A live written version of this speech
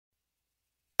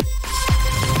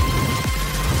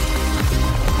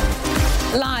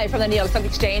Live from the New York Stock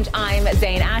Exchange, I'm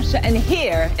Zain Asher, and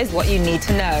here is what you need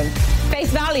to know. Face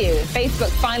value. Facebook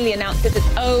finally announced its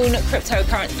own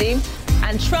cryptocurrency,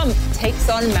 and Trump takes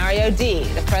on Mario D.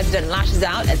 The president lashes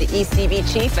out at the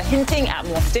ECB chief for hinting at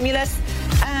more stimulus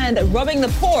and robbing the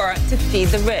poor to feed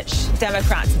the rich.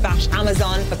 Democrats bash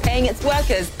Amazon for paying its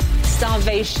workers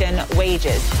starvation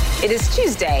wages. It is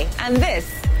Tuesday, and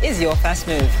this is your first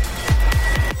move.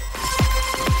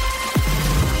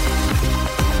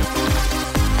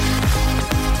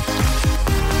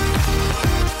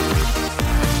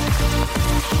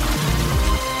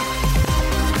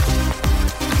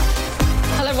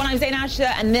 I'm Zain Asher,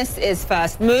 and this is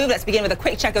First Move. Let's begin with a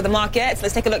quick check of the markets.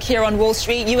 Let's take a look here on Wall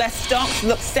Street. U.S. stocks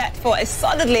look set for a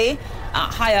solidly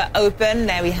higher open.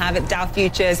 There we have it. Dow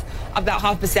futures up about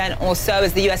 0.5% or so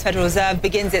as the U.S. Federal Reserve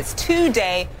begins its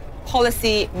two-day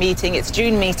policy meeting, its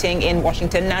June meeting in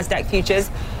Washington. NASDAQ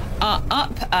futures are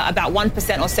up about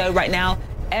 1% or so right now.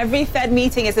 Every Fed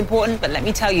meeting is important, but let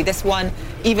me tell you, this one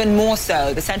even more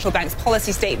so. The central bank's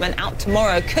policy statement out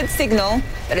tomorrow could signal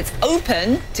that it's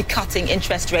open to cutting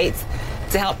interest rates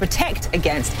to help protect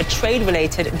against a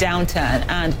trade-related downturn.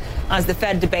 And as the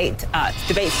Fed debates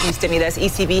new stimulus,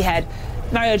 ECB head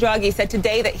Mario Draghi said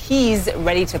today that he's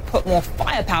ready to put more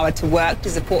firepower to work to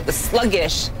support the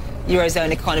sluggish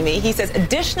Eurozone economy. He says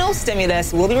additional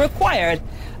stimulus will be required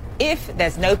if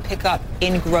there's no pickup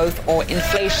in growth or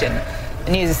inflation.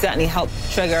 The news has certainly helped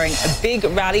triggering a big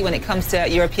rally when it comes to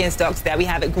European stocks. There we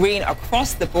have it green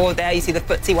across the board there. You see the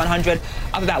FTSE 100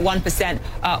 up about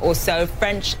 1% or so.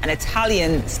 French and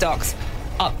Italian stocks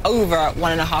up over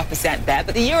 1.5% there.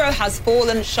 But the euro has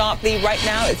fallen sharply right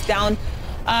now. It's down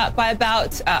by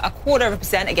about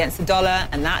 0.25% against the dollar,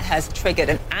 and that has triggered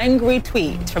an angry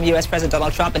tweet from U.S. President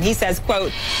Donald Trump. And he says,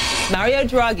 quote, Mario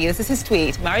Draghi, this is his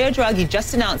tweet, Mario Draghi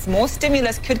just announced more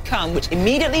stimulus could come, which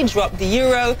immediately dropped the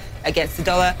euro against the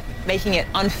dollar, making it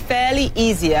unfairly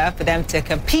easier for them to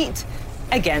compete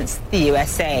against the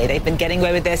USA. They've been getting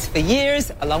away with this for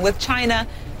years, along with China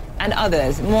and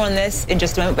others. More on this in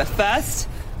just a moment. But first,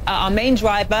 our main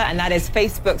driver, and that is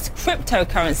Facebook's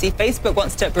cryptocurrency. Facebook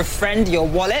wants to befriend your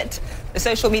wallet. The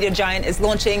social media giant is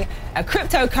launching a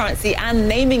cryptocurrency and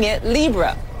naming it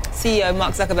Libra. CEO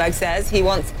Mark Zuckerberg says he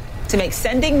wants to make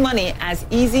sending money as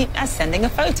easy as sending a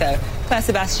photo. Claire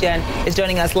Sebastian is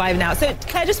joining us live now. So,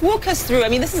 Claire, just walk us through. I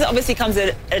mean, this is obviously comes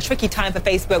at a tricky time for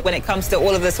Facebook when it comes to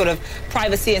all of the sort of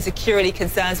privacy and security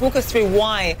concerns. Walk us through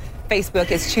why Facebook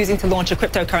is choosing to launch a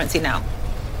cryptocurrency now.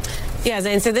 Yeah,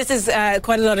 Zain, so this is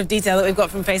quite a lot of detail that we've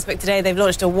got from Facebook today. They've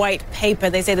launched a white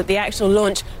paper. They say that the actual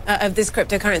launch of this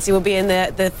cryptocurrency will be in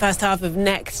the first half of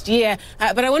next year.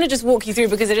 But I want to just walk you through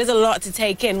because it is a lot to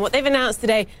take in. What they've announced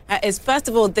today is, first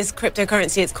of all, this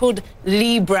cryptocurrency. It's called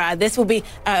Libra. This will be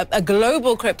a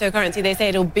global cryptocurrency. They say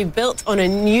it'll be built on a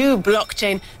new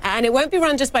blockchain. And it won't be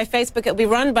run just by Facebook. It'll be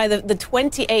run by the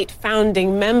 28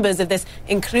 founding members of this,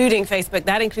 including Facebook.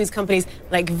 That includes companies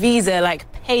like Visa, like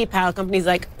PayPal, companies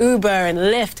like Uber and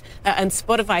Lyft and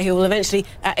Spotify, who will eventually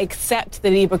accept the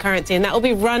Libra currency. And that will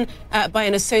be run by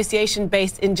an association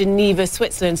based in Geneva,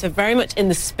 Switzerland. So very much in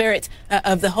the spirit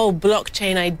of the whole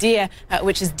blockchain idea,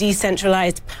 which is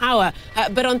decentralized power.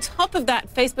 But on top of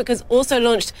that, Facebook has also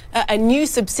launched a new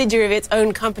subsidiary of its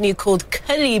own company called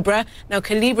Calibra. Now,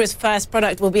 Calibra's first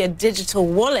product will be a digital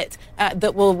wallet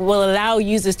that will allow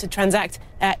users to transact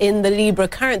in the Libra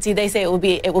currency. They say it will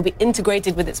be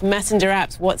integrated with its messenger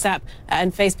apps, WhatsApp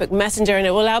and Facebook Messenger, and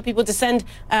it will allow people to send,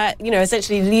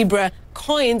 essentially Libra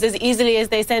coins as easily as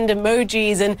they send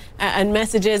emojis and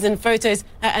messages and photos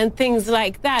and things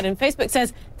like that. And Facebook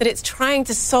says that it's trying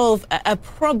to solve a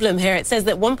problem here. It says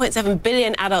that 1.7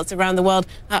 billion adults around the world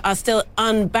are still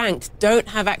unbanked, don't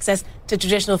have access to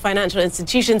traditional financial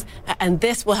institutions, and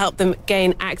this will help them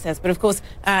gain access. But of course,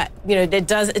 it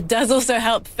does also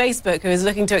help Facebook, who is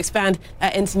looking to expand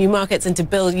into new markets and to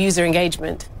build user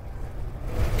engagement.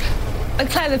 But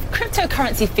Claire, the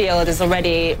cryptocurrency field is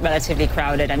already relatively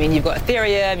crowded. I mean, you've got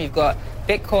Ethereum, you've got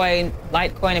Bitcoin,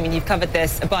 Litecoin. I mean, you've covered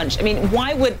this a bunch. I mean,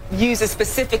 why would users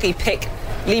specifically pick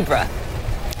Libra?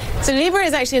 So Libra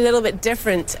is actually a little bit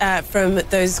different from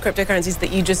those cryptocurrencies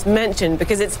that you just mentioned,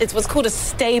 because it's what's called a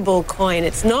stable coin.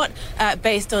 It's not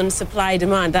based on supply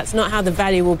demand. That's not how the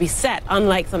value will be set,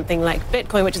 unlike something like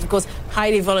Bitcoin, which is, of course,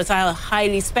 highly volatile,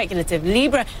 highly speculative.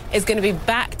 Libra is going to be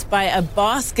backed by a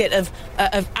basket of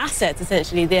assets,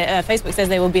 essentially. Facebook says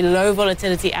there will be low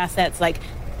volatility assets like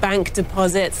bank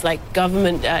deposits, like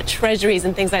government treasuries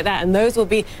and things like that. And those will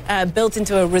be built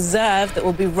into a reserve that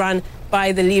will be run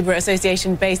by the Libra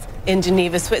Association based in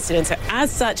Geneva, Switzerland. So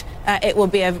as such, it will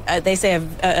be, they say,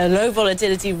 a low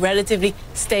volatility, relatively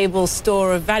stable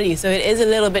store of value. So it is a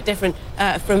little bit different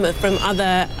from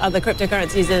other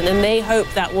cryptocurrencies, and they hope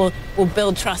that will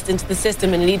build trust into the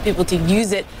system and lead people to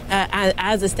use it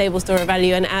as a stable store of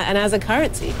value and as a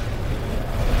currency.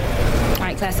 All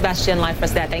right, Claire Sebastian, live for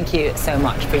us there. Thank you so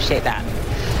much. Appreciate that.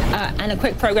 And a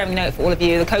quick programming note for all of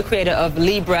you. The co-creator of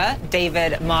Libra,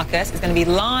 David Marcus, is going to be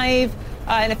live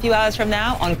in a few hours from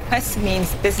now on Quest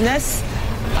Means Business.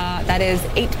 That is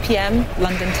 8 p.m.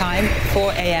 London time,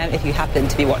 4 a.m. if you happen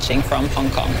to be watching from Hong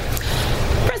Kong.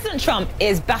 President Trump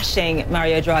is bashing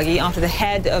Mario Draghi after the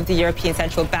head of the European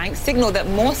Central Bank signaled that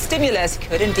more stimulus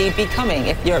could indeed be coming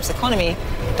if Europe's economy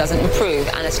doesn't improve.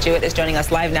 Anna Stewart is joining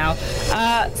us live now.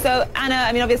 So, Anna,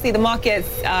 I mean, obviously the markets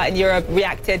in Europe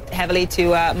reacted heavily to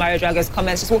Mario Draghi's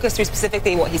comments. Just walk us through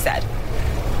specifically what he said.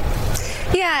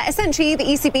 Yeah, essentially, the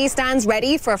ECB stands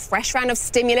ready for a fresh round of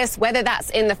stimulus, whether that's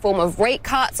in the form of rate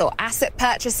cuts or asset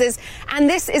purchases. And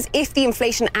this is if the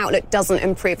inflation outlook doesn't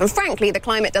improve. And frankly, the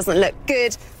climate doesn't look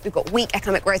good. We've got weak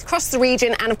economic growth across the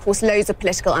region and, of course, loads of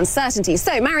political uncertainty.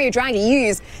 So Mario Draghi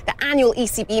used the annual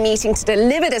ECB meeting to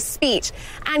deliver this speech.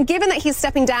 And given that he's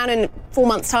stepping down in 4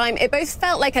 months' time, it both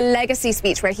felt like a legacy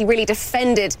speech where he really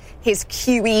defended his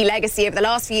QE legacy over the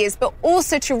last few years, but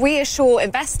also to reassure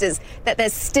investors that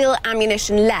there's still ammunition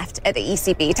left at the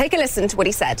ECB. Take a listen to what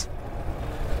he said.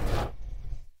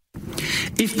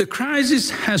 If the crisis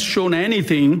has shown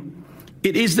anything,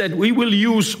 it is that we will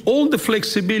use all the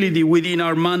flexibility within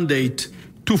our mandate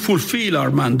to fulfill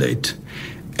our mandate.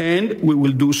 And we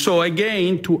will do so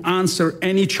again to answer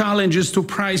any challenges to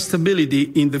price stability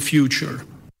in the future.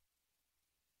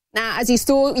 Now, as you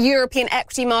saw, European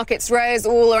equity markets rose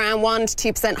all around 1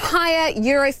 to 2% higher.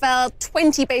 Euro fell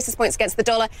 20 basis points against the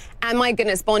dollar. And my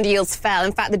goodness, bond yields fell.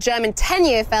 In fact, the German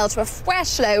 10-year fell to a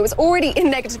fresh low. It was already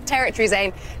in negative territory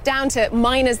zone, down to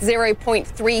minus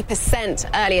 0.3%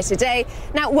 earlier today.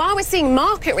 Now, while we're seeing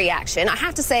market reaction, I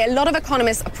have to say a lot of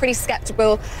economists are pretty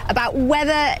skeptical about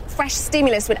whether fresh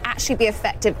stimulus would actually be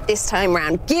effective this time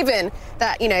round, given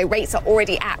that, rates are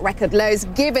already at record lows,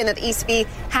 given that the ECB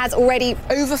has already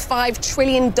over $5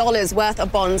 trillion worth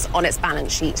of bonds on its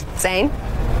balance sheet. Zane?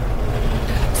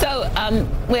 So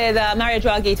with Mario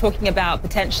Draghi talking about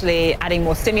potentially adding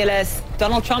more stimulus,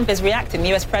 Donald Trump is reacting. The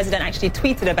U.S. president actually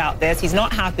tweeted about this. He's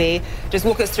not happy. Just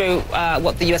walk us through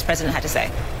what the U.S. president had to say.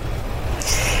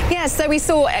 Yeah, so we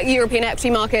saw European equity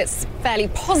markets fairly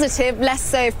positive, less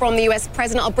so from the US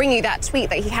president. I'll bring you that tweet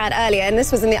that he had earlier, and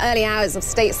this was in the early hours of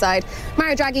stateside.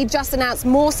 Mario Draghi just announced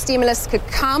more stimulus could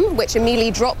come, which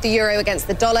immediately dropped the euro against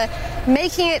the dollar,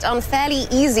 making it unfairly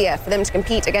easier for them to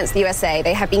compete against the USA.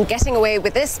 They have been getting away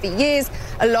with this for years,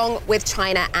 along with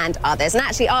China and others. And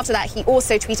actually, after that, he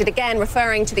also tweeted again,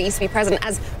 referring to the ECB president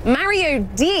as Mario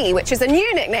D, which is a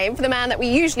new nickname for the man that we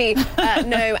usually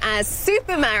know as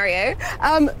Super Mario.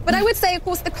 But I would say, of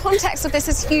course, the context of this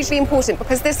is hugely important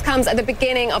because this comes at the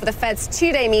beginning of the Fed's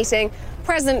two-day meeting.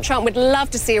 President Trump would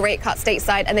love to see a rate cut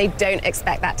stateside, and they don't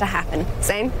expect that to happen.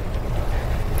 Zane?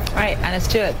 All right, Anna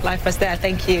Stewart, live for us there.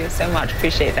 Thank you so much.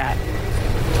 Appreciate that.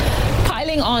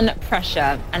 Piling on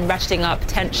pressure and ratcheting up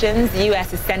tensions, the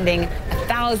U.S. is sending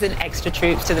 1,000 extra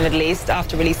troops to the Middle East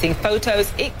after releasing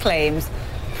photos it claims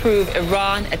prove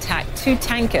Iran attacked 2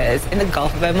 tankers in the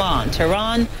Gulf of Oman.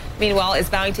 Tehran, meanwhile, is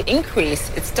vowing to increase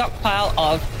its stockpile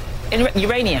of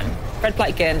uranium. Fred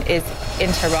Pleitgen is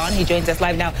in Tehran. He joins us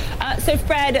live now. So,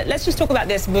 Fred, let's just talk about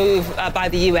this move by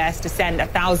the U.S. to send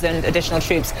 1,000 additional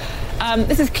troops.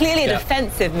 This is clearly a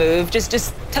defensive move.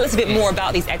 Just tell us a bit more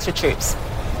about these extra troops.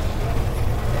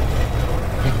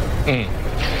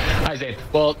 Hi, Zain.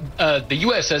 Well, the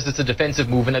U.S. says it's a defensive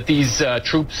move and that these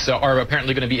troops are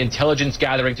apparently going to be intelligence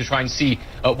gathering to try and see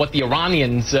what the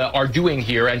Iranians are doing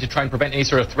here and to try and prevent any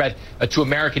sort of threat to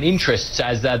American interests,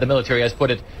 as the military has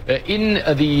put it, in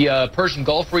the Persian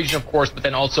Gulf region, of course, but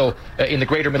then also in the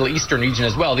greater Middle Eastern region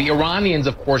as well. The Iranians,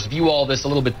 of course, view all this a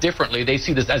little bit differently. They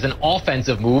see this as an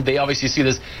offensive move. They obviously see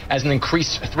this as an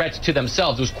increased threat to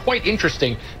themselves. It was quite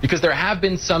interesting because there have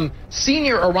been some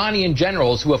senior Iranian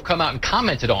generals who have come out and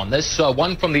commented on this.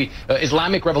 One from the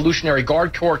Islamic Revolutionary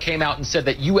Guard Corps came out and said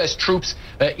that U.S. troops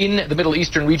in the Middle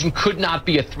Eastern region could not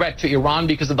be a threat to Iran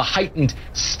because of the heightened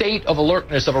state of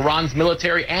alertness of Iran's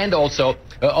military and also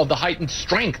of the heightened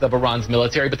strength of Iran's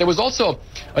military. But there was also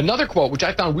another quote, which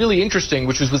I found really interesting,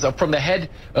 which was from the head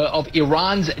of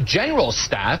Iran's general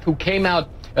staff, who came out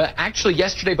actually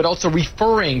yesterday, but also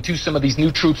referring to some of these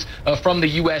new troops from the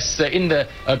U.S. In the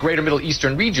greater Middle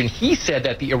Eastern region. He said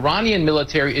that the Iranian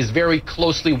military is very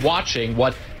closely watching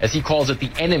what, as he calls it,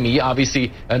 the enemy,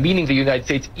 obviously meaning the United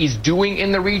States, is doing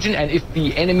in the region. And if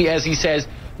the enemy, as he says,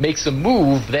 makes a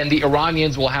move, then the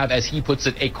Iranians will have, as he puts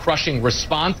it, a crushing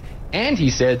response. And he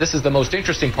said, this is the most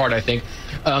interesting part, I think,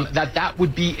 that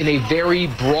would be in a very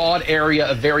broad area,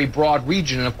 a very broad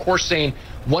region. And of course, saying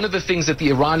one of the things that the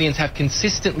Iranians have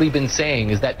consistently been saying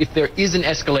is that if there is an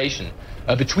escalation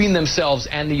between themselves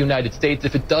and the United States,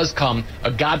 if it does come,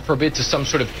 God forbid, to some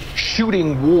sort of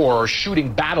shooting war or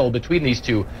shooting battle between these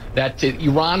two, that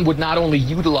Iran would not only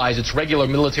utilize its regular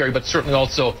military, but certainly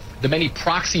also the many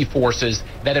proxy forces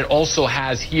that it also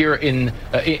has here in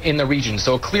the region.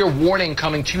 So a clear warning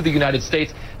coming to the United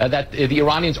States that the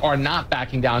Iranians are not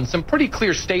backing down. Some pretty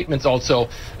clear statements also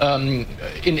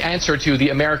in answer to the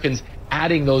Americans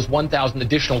adding those 1,000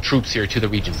 additional troops here to the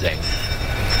region, Zayn.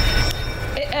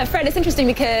 Fred, it's interesting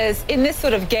because in this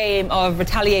sort of game of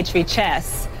retaliatory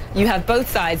chess, you have both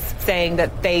sides saying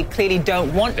that they clearly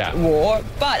don't want war,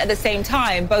 but at the same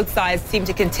time, both sides seem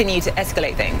to continue to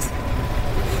escalate things.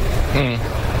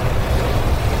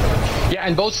 Yeah,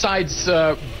 and both sides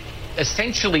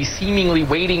essentially seemingly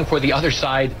waiting for the other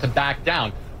side to back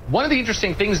down. One of the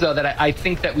interesting things, though, that I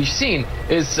think that we've seen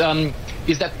is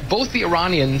that both the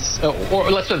Iranians,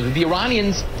 the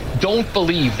Iranians don't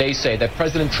believe, they say, that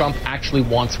President Trump actually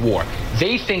wants war.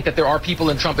 They think that there are people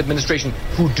in the Trump administration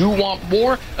who do want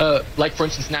war, like, for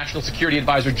instance, National Security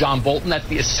Advisor John Bolton. That's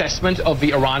the assessment of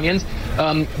the Iranians.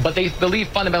 But they believe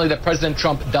fundamentally that President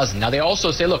Trump doesn't. Now, they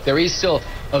also say, look, there is still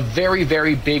a very,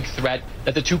 very big threat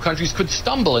that the two countries could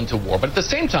stumble into war. But at the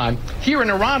same time, here in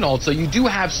Iran also, you do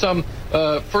have some,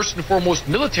 first and foremost,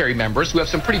 military members who have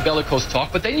some pretty bellicose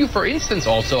talk. But then you, for instance,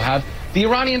 also have the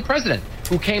Iranian president,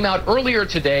 who came out earlier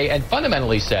today and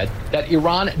fundamentally said that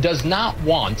Iran does not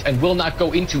want and will not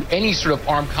go into any sort of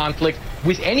armed conflict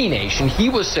with any nation. He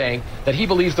was saying that he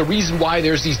believes the reason why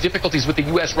there's these difficulties with the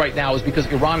U.S. right now is because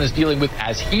Iran is dealing with,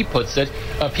 as he puts it,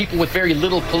 people with very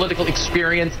little political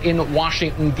experience in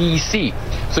Washington, D.C.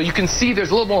 So you can see there's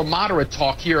a little more moderate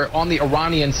talk here on the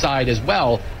Iranian side as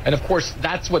well. And of course,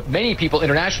 that's what many people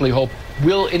internationally hope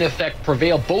will in effect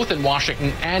prevail both in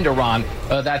Washington and Iran,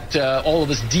 that all of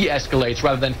this de-escalates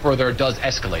rather than further does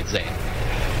escalate, Zayn.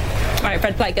 All right,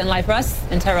 Fred Pleitgen live for us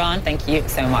in Tehran. Thank you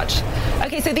so much.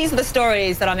 Okay, so these are the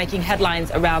stories that are making headlines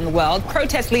around the world.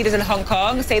 Protest leaders in Hong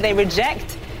Kong say they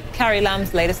reject Carrie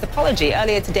Lam's latest apology.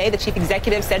 Earlier today, the chief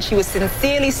executive said she was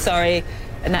sincerely sorry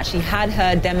and that she had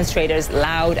heard demonstrators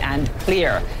loud and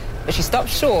clear. But she stopped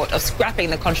short of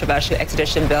scrapping the controversial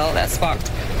extradition bill that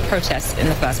sparked protests in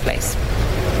the first place.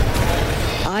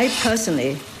 I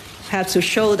personally have to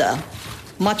shoulder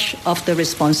much of the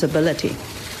responsibility.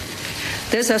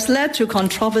 This has led to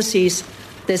controversies,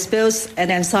 disputes, and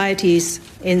anxieties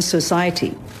in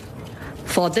society.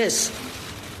 For this,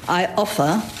 I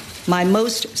offer my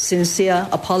most sincere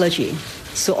apology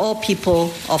to all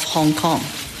people of Hong Kong.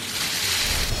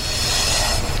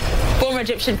 Former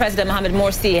Egyptian President Mohamed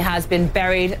Morsi has been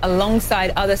buried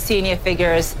alongside other senior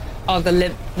figures of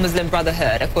the Muslim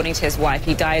Brotherhood. According to his wife,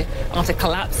 he died after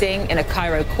collapsing in a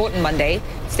Cairo court on Monday.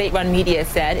 State-run media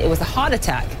said it was a heart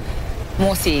attack.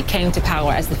 Morsi came to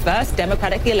power as the first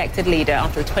democratically elected leader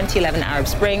after the 2011 Arab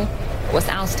Spring, but was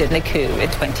ousted in a coup in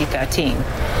 2013.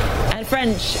 And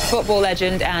French football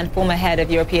legend and former head of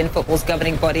European football's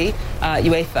governing body,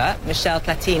 UEFA, Michel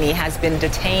Platini, has been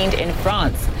detained in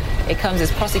France. It comes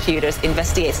as prosecutors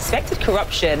investigate suspected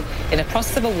corruption in the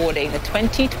process of awarding the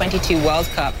 2022 World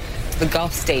Cup to the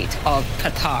Gulf state of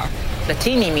Qatar.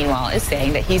 Platini, meanwhile, is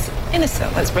saying that he's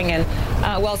innocent. Let's bring in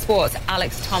World Sports'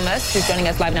 Alex Thomas, who's joining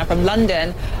us live now from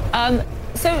London.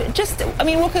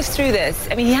 Walk us through this.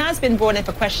 I mean, he has been brought in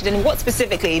for questioning. What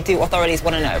specifically do authorities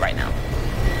want to know right now?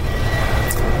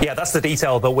 Yeah, that's the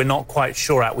detail that we're not quite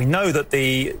sure at. We know that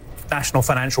the National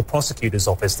Financial Prosecutor's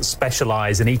Office that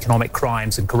specialise in economic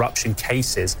crimes and corruption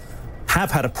cases have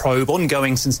had a probe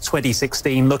ongoing since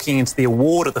 2016 looking into the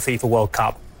award of the FIFA World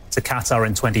Cup to Qatar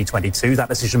in 2022. That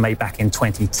decision made back in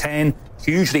 2010,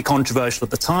 hugely controversial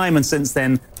at the time. And since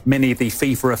then, many of the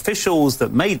FIFA officials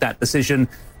that made that decision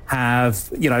have,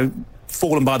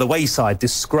 fallen by the wayside,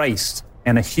 disgraced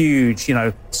in a huge,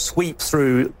 sweep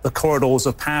through the corridors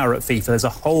of power at FIFA. There's a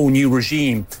whole new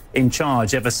regime in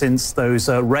charge ever since those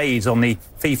raids on the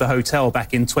FIFA hotel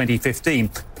back in 2015.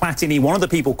 Platini, one of the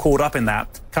people caught up in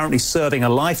that, currently serving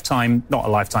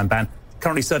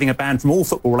currently serving a ban from all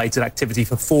football-related activity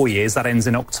for 4 years. That ends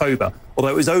in October, although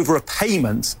it was over a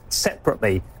payment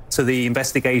separately to the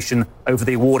investigation over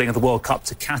the awarding of the World Cup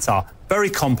to Qatar. Very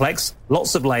complex,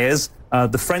 lots of layers,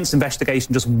 The French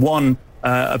investigation, just one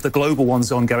of the global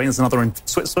ones ongoing. There's another in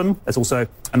Switzerland. There's also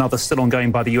another still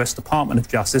ongoing by the US Department of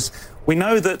Justice. We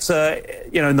know that,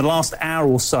 in the last hour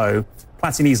or so,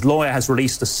 Platini's lawyer has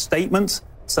released a statement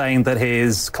saying that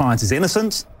his client is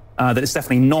innocent, that it's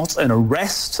definitely not an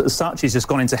arrest as such. He's just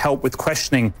gone in to help with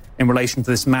questioning in relation to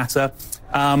this matter.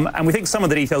 And we think some of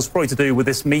the details are probably to do with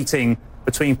this meeting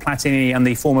between Platini and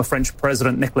the former French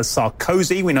President Nicolas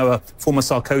Sarkozy. We know a former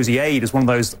Sarkozy aide is one of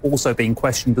those also being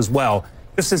questioned as well,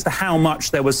 just as to how much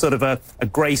there was sort of a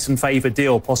grace and favour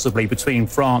deal possibly between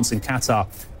France and Qatar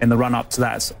in the run-up to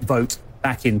that vote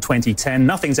back in 2010.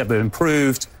 Nothing's ever been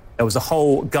proved. There was a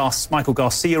whole Michael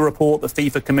Garcia report that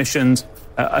FIFA commissioned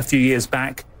a few years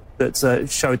back that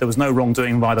showed there was no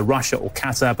wrongdoing by either Russia or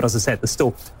Qatar. But as I said, there's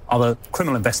still other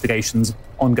criminal investigations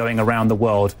ongoing around the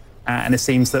world. And it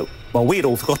seems that, well, we had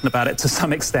all forgotten about it to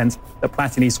some extent, that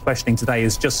Platini's questioning today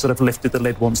has just sort of lifted the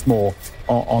lid once more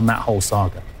on that whole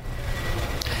saga.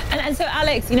 And so,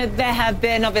 Alex, there has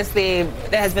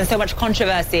been so much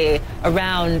controversy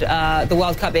around the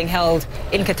World Cup being held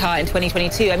in Qatar in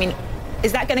 2022. I mean,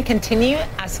 is that going to continue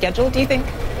as scheduled, do you think?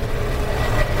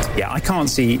 Yeah, I can't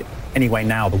see any way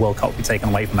now the World Cup will be taken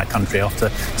away from that country after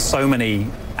so many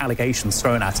allegations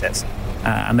thrown at it.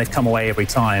 And they've come away every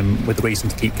time with the reason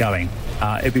to keep going.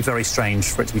 It'd be very strange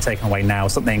for it to be taken away now.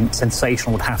 Something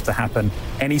sensational would have to happen.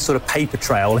 Any sort of paper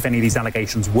trail, if any of these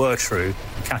allegations were true,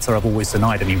 Qatar have always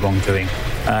denied any wrongdoing.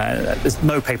 There's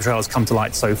no paper trail has come to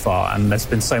light so far, and there's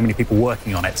been so many people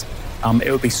working on it.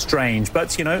 It would be strange.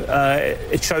 But,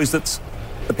 it shows that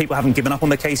the people haven't given up on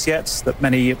the case yet, that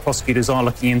many prosecutors are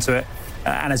looking into it.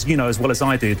 And as you know as well as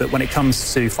I do, that when it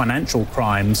comes to financial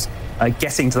crimes,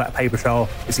 getting to that paper trail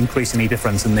is increasingly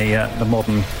different in the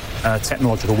modern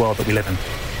technological world that we live in.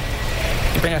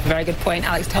 You bring up a very good point.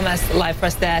 Alex Thomas, live for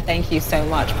us there. Thank you so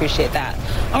much. Appreciate that.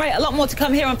 All right, a lot more to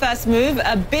come here on First Move.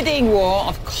 A bidding war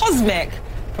of cosmic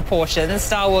proportions.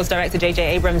 Star Wars director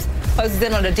J.J. Abrams closes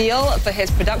in on a deal for his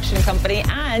production company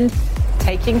and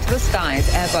taking to the skies.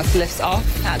 Airbus lifts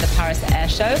off at the Paris Air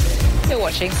Show. You're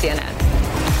watching CNN.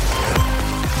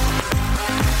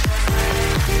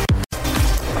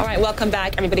 All right, welcome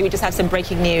back, everybody. We just have some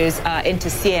breaking news into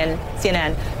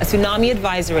CNN. A tsunami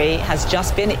advisory has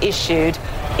just been issued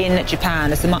in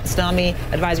Japan. A tsunami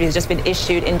advisory has just been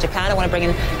issued in Japan. I want to bring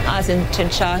in Alison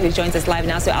Chincha, who joins us live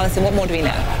now. So, Alison, what more do we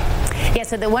know? Yeah,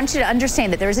 so they want you to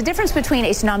understand that there is a difference between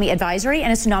a tsunami advisory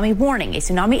and a tsunami warning. A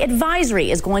tsunami advisory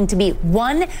is going to be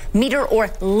 1 meter or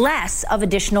less of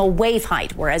additional wave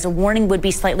height, whereas a warning would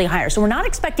be slightly higher. So we're not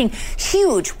expecting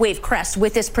huge wave crests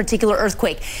with this particular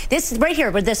earthquake. This right here,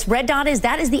 where this red dot is,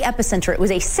 that is the epicenter. It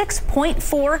was a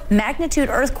 6.4 magnitude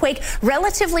earthquake,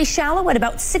 relatively shallow at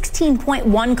about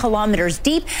 16.1 kilometers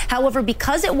deep. However,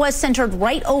 because it was centered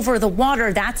right over the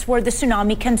water, that's where the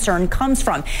tsunami concern comes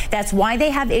from. That's why they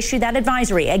have issued that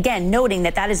advisory. Again, noting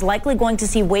that is likely going to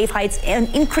see wave heights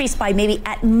increase by maybe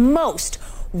at most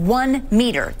 1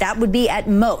 meter. That would be at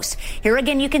most. Here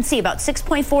again, you can see about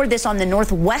 6.4, this on the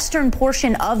northwestern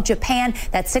portion of Japan.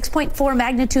 That 6.4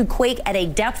 magnitude quake at a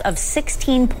depth of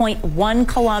 16.1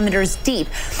 kilometers deep.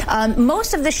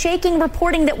 Most of the shaking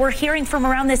reporting that we're hearing from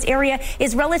around this area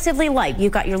is relatively light.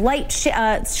 You've got your light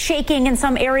shaking in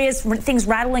some areas, things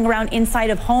rattling around inside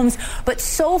of homes. But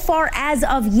so far as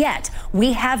of yet,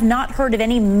 we have not heard of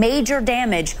any major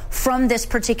damage from this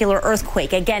particular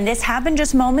earthquake. Again, this happened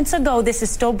just moments ago. This is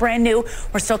still brand new.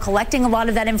 We're still collecting a lot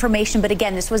of that information. But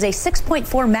again, this was a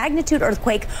 6.4 magnitude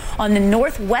earthquake on the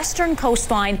northwestern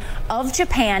coastline of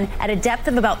Japan at a depth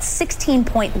of about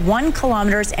 16.1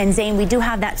 kilometers. And Zane, we do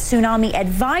have that tsunami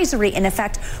advisory in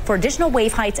effect for additional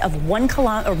wave heights of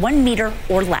 1 meter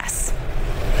or less.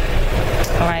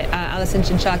 All right, Alison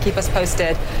Chincha, keep us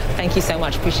posted. Thank you so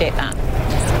much. Appreciate that.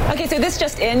 Okay, so this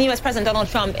just in, U.S. President Donald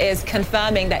Trump is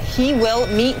confirming that he will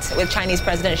meet with Chinese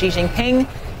President Xi Jinping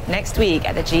next week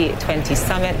at the G20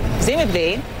 summit.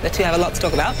 Presumably, the two have a lot to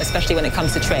talk about, especially when it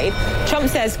comes to trade. Trump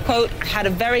says, quote, had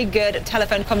a very good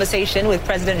telephone conversation with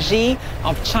President Xi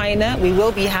of China. We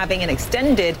will be having an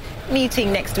extended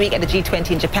meeting next week at the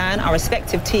G20 in Japan. Our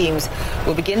respective teams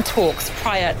will begin talks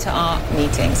prior to our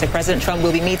meeting. So President Trump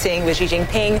will be meeting with Xi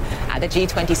Jinping at the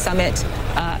G20 summit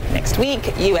next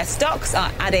week. U.S. stocks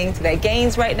are adding to their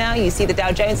gains right now. You see the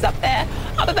Dow Jones up there,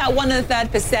 up about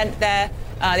 1.33% there.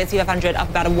 The S&P 500 up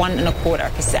about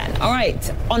 1.25%. All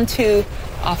right, on to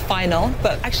our final,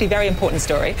 but actually very important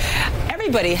story.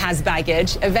 Everybody has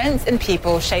baggage. Events and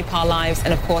people shape our lives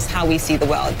and, of course, how we see the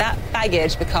world. That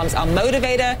baggage becomes our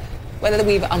motivator, whether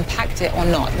we've unpacked it or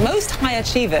not. Most high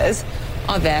achievers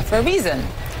are there for a reason.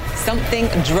 something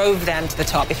drove them to the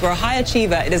top. If you're a high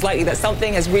achiever, it is likely that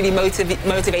something has really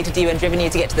motivated you and driven you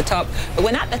to get to the top. But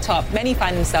when at the top, many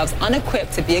find themselves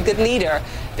unequipped to be a good leader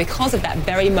because of that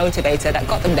very motivator that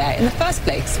got them there in the first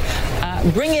place.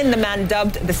 Bring in the man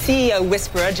dubbed the CEO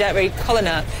Whisperer. Jerry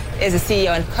Colonna is the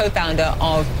CEO and co-founder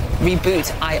of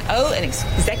Reboot.io, an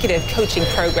executive coaching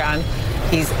program.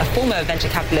 He's a former venture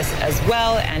capitalist as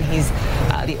well, and he's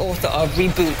the author of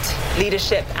Reboot,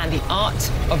 Leadership and the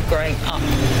Art of Growing Up.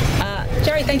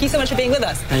 Jerry, thank you so much for being with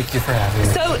us. Thank you for having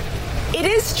me. So, it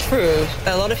is true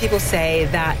that a lot of people say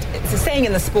that, it's a saying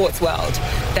in the sports world,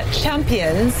 that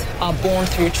champions are born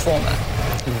through trauma.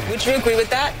 Would you agree with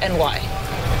that, and why?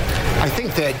 I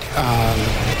think that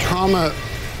trauma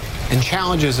and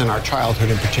challenges in our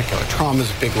childhood in particular, trauma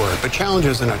is a big word, but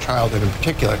challenges in our childhood in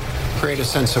particular create a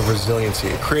sense of resiliency.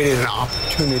 It created an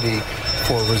opportunity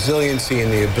for resiliency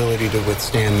and the ability to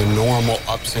withstand the normal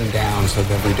ups and downs of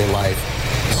everyday life,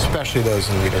 especially those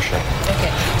in leadership.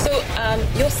 Okay, so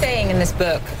you're saying in this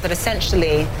book that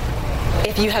essentially,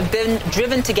 if you have been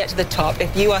driven to get to the top,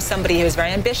 if you are somebody who is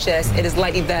very ambitious, it is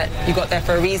likely that you got there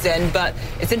for a reason. But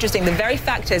it's interesting, the very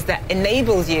factors that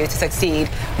enables you to succeed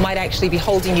might actually be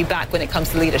holding you back when it comes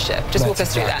to leadership. Just walk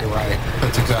us through that. Right.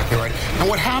 That's exactly right. And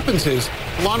what happens is,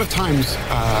 a lot of times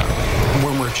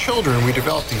when we're children, we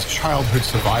develop these childhood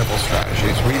survival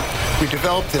strategies. We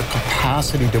develop the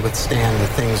capacity to withstand the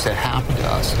things that happen to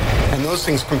us. And those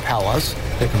things compel us.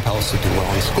 They compel us to do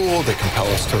well in school. They compel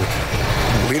us to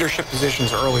leadership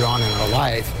positions early on in our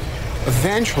life.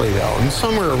 Eventually, though, and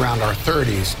somewhere around our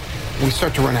 30s, we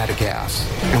start to run out of gas,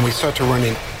 and we start to run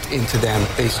into them.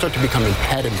 They start to become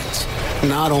impediments,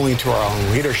 not only to our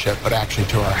own leadership, but actually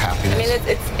to our happiness. I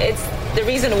mean, it's the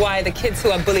reason why the kids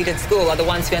who are bullied at school are the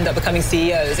ones who end up becoming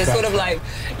CEOs. It's sort of like,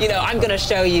 you know, I'm going to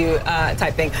show you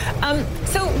type thing.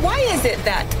 So why is it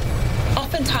that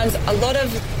oftentimes a lot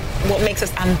of what makes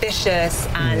us ambitious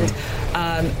and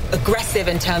aggressive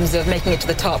in terms of making it to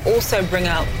the top also bring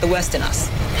out the worst in us?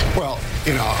 Well,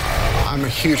 you know, I'm a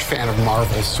huge fan of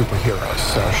Marvel's superheroes,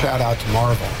 so shout out to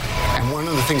Marvel. And one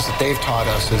of the things that they've taught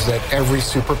us is that every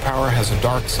superpower has a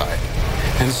dark side.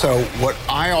 And so what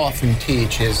I often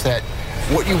teach is that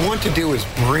what you want to do is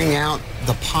bring out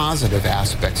the positive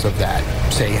aspects of that,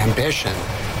 say ambition,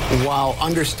 while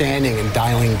understanding and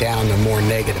dialing down the more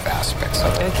negative aspects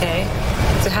of it. Okay.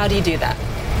 So how do you do that?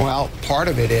 Well, part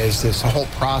of it is this whole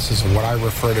process of what I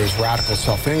refer to as radical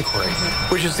self-inquiry,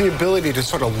 which is the ability to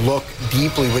sort of look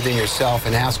deeply within yourself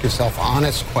and ask yourself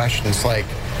honest questions like,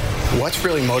 what's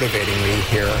really motivating me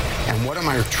here, and what am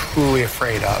I truly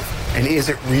afraid of, and is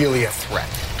it really a threat?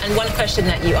 And one question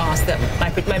that you asked that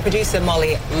my producer,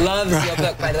 Molly, loves your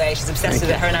book, by the way. She's obsessed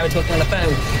with it. Her and I were talking on the phone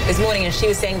this morning, and she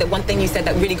was saying that one thing you said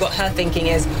that really got her thinking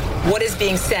is, what is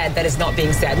being said that is not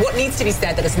being said? What needs to be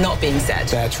said that is not being said?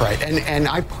 That's right. And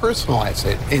I personalize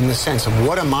it in the sense of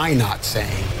what am I not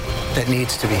saying that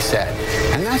needs to be said?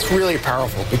 And that's really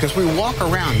powerful because we walk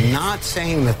around not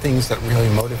saying the things that really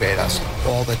motivate us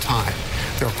all the time.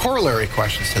 There are corollary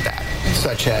questions to that,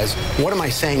 such as, what am I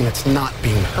saying that's not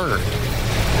being heard?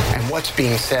 And what's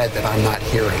being said that I'm not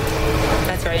hearing?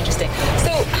 That's very interesting.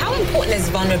 So how important is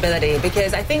vulnerability?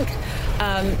 Because I think,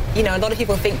 you know, a lot of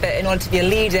people think that in order to be a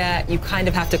leader, you kind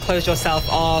of have to close yourself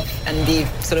off and be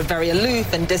sort of very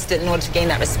aloof and distant in order to gain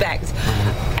that respect.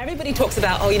 Everybody talks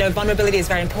about, oh, you know, vulnerability is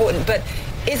very important, but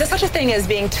is there such a thing as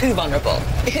being too vulnerable?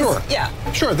 Because, sure. Yeah.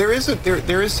 Sure. There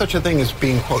is such a thing as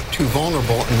being, quote, too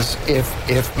vulnerable. And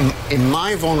if in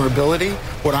my vulnerability,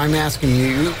 what I'm asking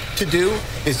you to do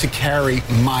is to carry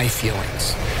my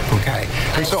feelings. Okay.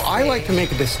 And so I like to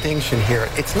make a distinction here.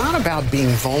 It's not about being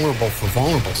vulnerable for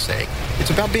vulnerable's sake. It's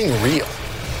about being real.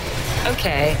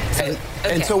 Okay.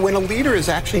 And so when a leader is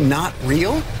actually not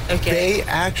real, they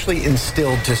actually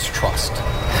instill distrust.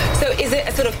 So is it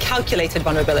a sort of calculated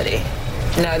vulnerability?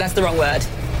 No, that's the wrong word.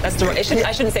 That's the wrong.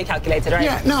 I shouldn't say calculated, right?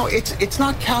 Yeah, no, it's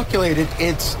not calculated.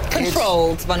 It's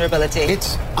controlled vulnerability.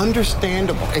 It's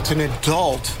understandable. It's an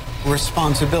adult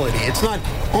responsibility. It's not,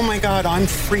 oh my God, I'm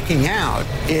freaking out.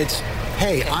 It's,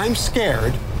 hey, I'm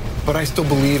scared, but I still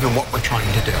believe in what we're trying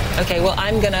to do. Okay, well,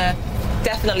 I'm gonna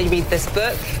definitely read this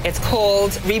book. It's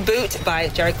called Reboot by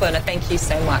Jerry Colonna. Thank you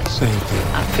so much. Thank you.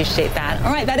 I appreciate that.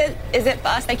 All right, that is it for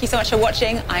us. Thank you so much for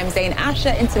watching. I'm Zain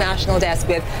Asher, International Desk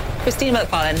with Christina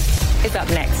McFarlane. Is up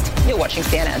next. You're watching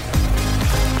CNN.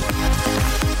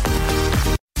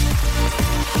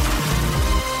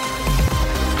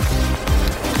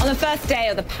 On the first day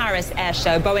of the Paris Air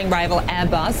Show, Boeing rival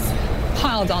Airbus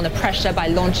piled on the pressure by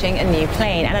launching a new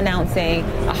plane and announcing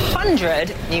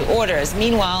 100 new orders.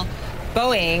 Meanwhile,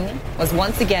 Boeing was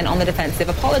once again on the defensive,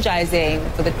 apologizing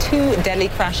for the 2 deadly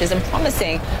crashes and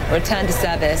promising a return to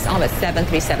service on its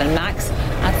 737 MAX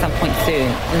at some point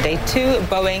soon. On day 2,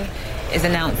 Boeing is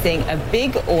announcing a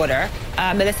big order.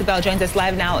 Melissa Bell joins us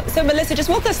live now. So, Melissa, just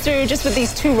walk us through, just with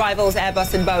these 2 rivals,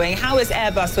 Airbus and Boeing, how is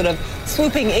Airbus sort of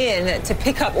swooping in to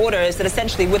pick up orders that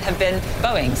essentially would have been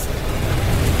Boeing's?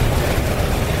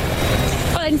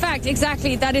 In fact,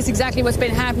 that is exactly what's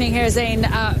been happening here, Zain,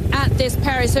 at this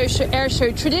Paris Air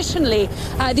Show. Traditionally,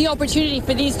 the opportunity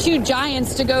for these 2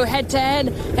 giants to go head-to-head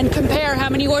and compare how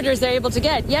many orders they're able to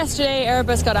get. Yesterday,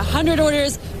 Airbus got 100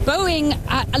 orders. Boeing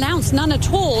announced none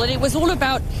at all, and it was all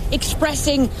about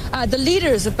expressing, the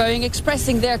leaders of Boeing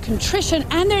expressing their contrition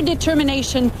and their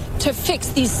determination to fix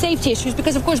these safety issues.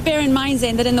 Because, of course, bear in mind,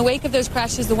 Zain, that in the wake of those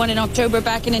crashes, the one in October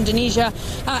back in Indonesia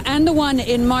and the one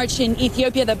in March in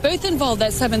Ethiopia, that both involved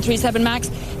that 737 MAX,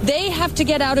 they have to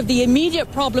get out of the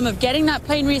immediate problem of getting that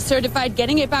plane recertified,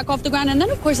 getting it back off the ground. And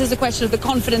then, of course, there's a question of the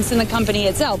confidence in the company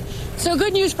itself. So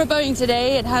good news for Boeing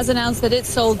today. It has announced that it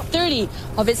sold 30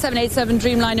 of its 787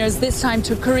 Dreamliners this time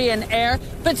to Korean Air,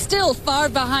 but still far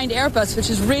behind Airbus, which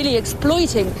is really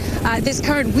exploiting this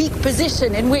current weak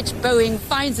position in which Boeing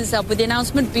finds itself, with the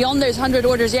announcement beyond those 100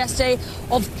 orders yesterday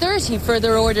of 30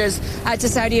 further orders to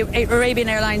Saudi Arabian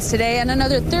Airlines today, and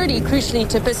another 30, crucially,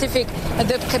 to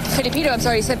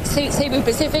Cebu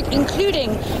Pacific,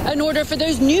 including an order for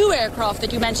those new aircraft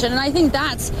that you mentioned. And I think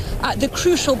that's the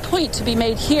crucial point to be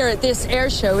made here at this air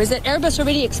show, is that Airbus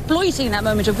already exploiting that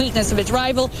moment of weakness of its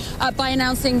rival by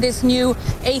announcing this new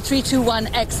A321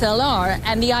 XLR.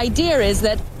 And the idea is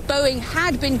that Boeing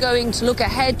had been going to look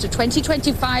ahead to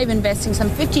 2025, investing some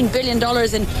 $15 billion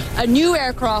in a new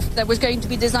aircraft that was going to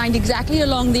be designed exactly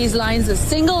along these lines, a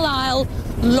single aisle,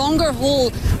 longer haul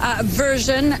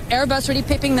version. Airbus really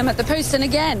pipping them at the post, and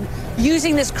again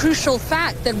using this crucial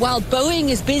fact that while Boeing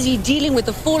is busy dealing with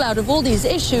the fallout of all these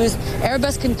issues,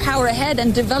 Airbus can power ahead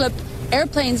and develop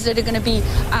airplanes that are going to be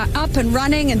up and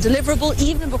running and deliverable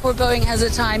even before Boeing has the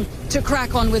time to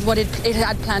crack on with what it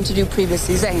had planned to do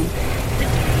previously. Zain.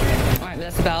 All right,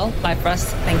 Melissa Bell, live for us.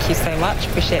 Thank you so much.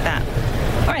 Appreciate that.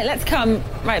 All right, let's come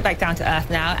right back down to earth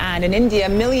now. And in India,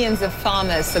 millions of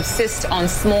farmers subsist on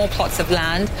small plots of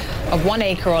land of 1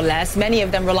 acre or less. Many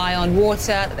of them rely on water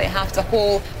that they have to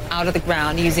haul out of the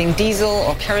ground using diesel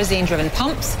or kerosene-driven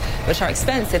pumps, which are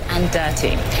expensive and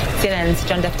dirty. CNN's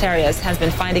John Defterios has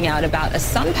been finding out about a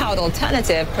sun-powered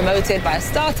alternative promoted by a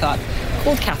startup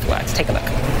called Cathworks. Take a look.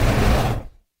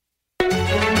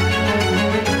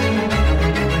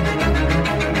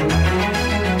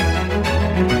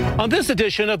 On this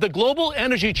edition of the Global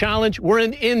Energy Challenge, we're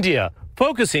in India,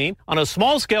 focusing on a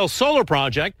small-scale solar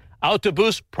project out to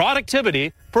boost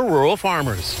productivity for rural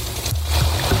farmers.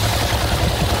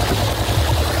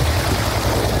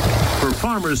 For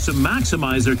farmers to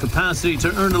maximize their capacity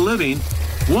to earn a living,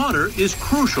 water is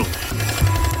crucial.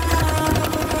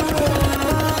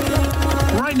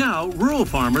 Right now, rural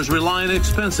farmers rely on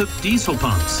expensive diesel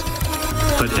pumps.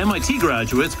 But MIT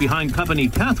graduates behind company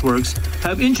Cathworks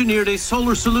have engineered a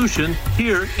solar solution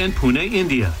here in Pune,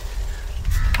 India.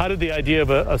 How did the idea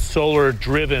of a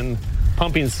solar-driven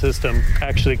pumping system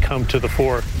actually come to the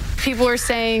fore? People are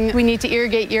saying we need to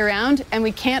irrigate year-round, and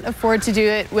we can't afford to do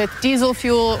it with diesel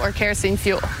fuel or kerosene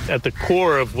fuel. At the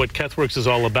core of what Cathworks is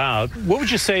all about, what would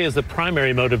you say is the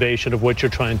primary motivation of what you're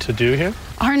trying to do here?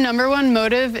 Our number one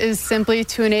motive is simply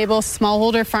to enable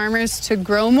smallholder farmers to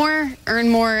grow more, earn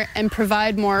more, and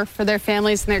provide more for their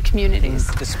families and their communities.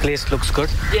 This place looks good.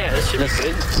 Yeah, this should be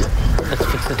good. Let's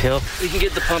fix it here. We can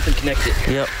get the pump and connect it.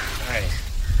 Yep. All right.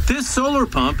 This solar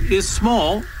pump is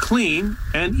small, clean,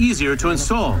 and easier to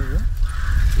install.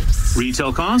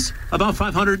 Retail costs about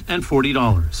 $540.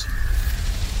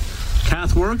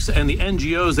 Cathworks and the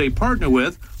NGOs they partner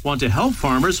with want to help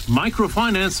farmers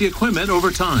microfinance the equipment over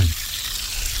time.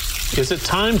 Is it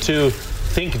time to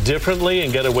think differently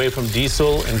and get away from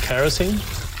diesel and kerosene?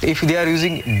 If they are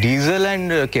using diesel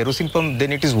and kerosene pump,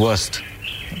 then it is worst.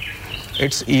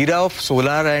 It's era of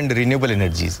solar and renewable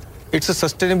energies. It's a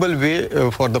sustainable way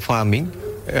for the farming.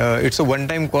 It's a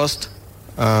one-time cost,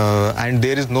 and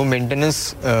there is no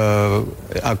maintenance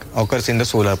occurs in the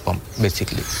solar pump,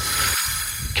 basically.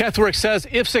 Cathworks says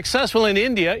if successful in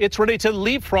India, it's ready to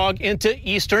leapfrog into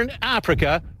Eastern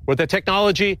Africa, where the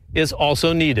technology is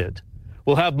also needed.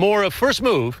 We'll have more of First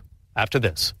Move after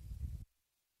this.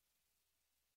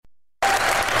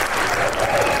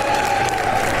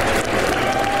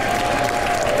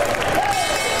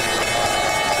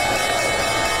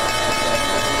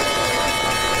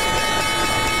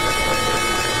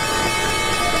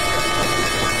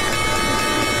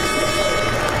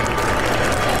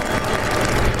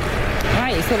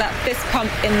 So that fist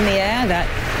Trump in the air. That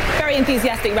very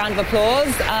enthusiastic round of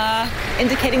applause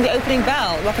indicating the opening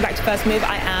bell. Welcome back to First Move.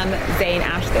 I am Zain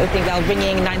Ash. The opening bell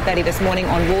ringing 9:30 this morning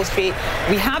on Wall Street.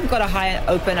 We have got a higher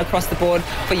open across the board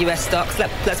for U.S. stocks.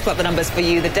 Let's pull up the numbers for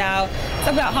you. The Dow, it's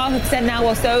up about 0.5% now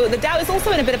or so. The Dow is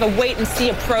also in a bit of a wait-and-see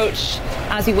approach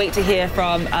as we wait to hear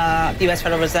from the U.S.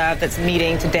 Federal Reserve that's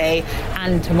meeting today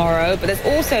and tomorrow. But there's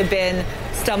also been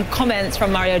some comments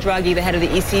from Mario Draghi, the head of the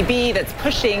ECB, that's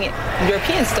pushing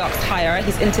European stocks higher.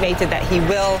 He's intimated that he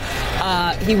will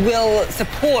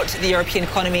support the European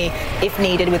economy if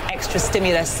needed with extra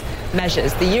stimulus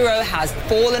measures. The euro has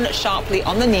fallen sharply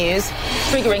on the news,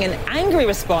 triggering an angry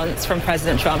response from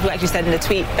President Trump, who actually said in a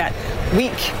tweet that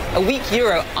a weak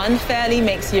euro unfairly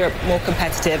makes Europe more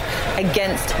competitive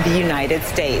against the United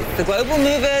States. The global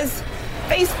movers,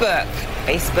 Facebook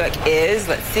is,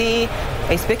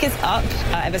 Facebook is up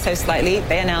ever so slightly.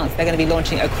 They announced they're going to be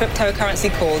launching a cryptocurrency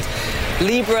called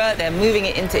Libra. They're moving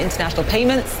it into international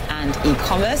payments and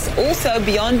e-commerce. Also,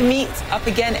 Beyond Meat up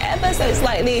again ever so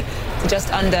slightly to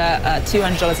just under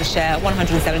 $200 a share,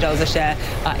 $107 a share.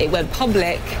 It went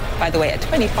public, by the way, at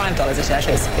 $25 a share.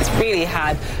 So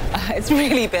it's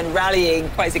really been rallying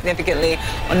quite significantly.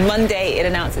 On Monday, it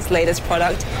announced its latest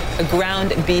product, a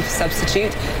ground beef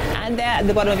substitute. And there at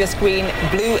the bottom of your screen,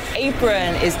 Blue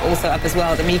Apron is also up as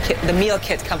well. The meal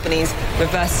kit company's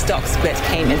reverse stock split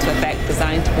came into effect,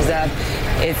 designed to preserve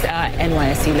its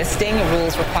NYSE listing.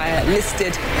 Rules require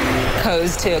listed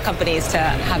codes to companies to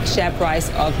have a share price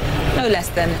of no less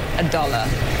than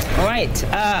 $1. All right,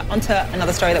 on to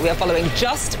another story that we are following.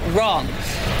 Just wrong.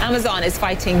 Amazon is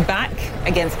fighting back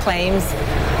against claims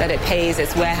that it pays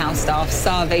its warehouse staff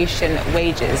starvation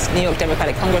wages. New York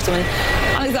Democratic Congresswoman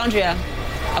Alexandria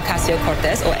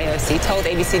Ocasio-Cortez, or AOC, told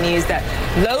ABC News that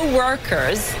low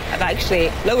workers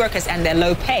and their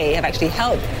low pay have actually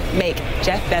helped make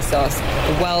Jeff Bezos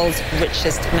the world's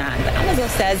richest man. But Amazon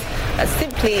says that's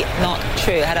simply not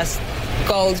true. Hadas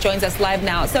Gold joins us live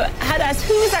now. So Hadas,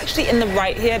 who is actually in the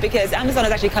right here? Because Amazon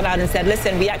has actually come out and said,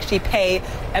 listen, we actually pay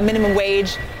a minimum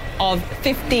wage of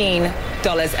 $15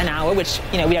 an hour, which,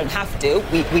 we don't have to.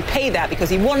 We pay that because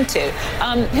we want to.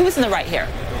 Who is in the right here?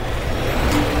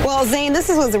 Well, Zain, this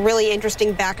was a really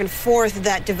interesting back and forth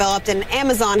that developed, and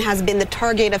Amazon has been the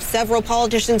target of several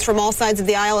politicians from all sides of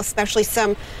the aisle, especially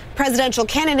some presidential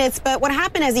candidates. But what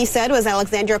happened, as he said, was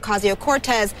Alexandria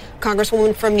Ocasio-Cortez,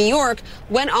 Congresswoman from New York,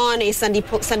 went on a Sunday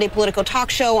political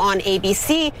talk show on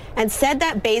ABC and said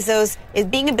that Bezos,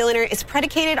 being a billionaire, is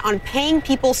predicated on paying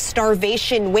people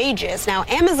starvation wages. Now,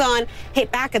 Amazon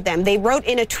hit back at them. They wrote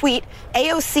in a tweet,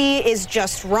 AOC is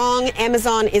just wrong.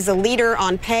 Amazon is a leader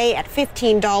on pay at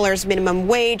 $15 minimum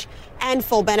wage and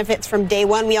full benefits from day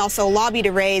one. We also lobby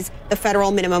to raise the federal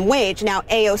minimum wage. Now,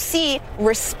 AOC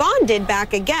responded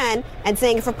back again and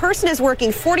saying if a person is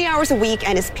working 40 hours a week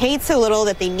and is paid so little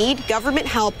that they need government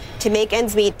help to make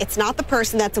ends meet, it's not the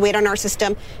person that's a weight on our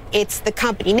system, it's the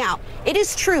company. Now, it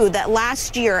is true that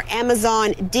last year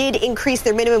Amazon did increase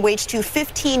their minimum wage to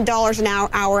 $15 an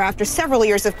hour after several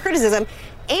years of criticism,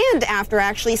 and after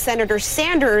actually Senator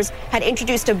Sanders had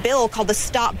introduced a bill called the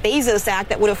Stop Bezos Act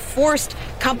that would have forced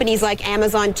companies like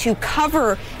Amazon to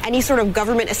cover any sort of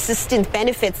government assistance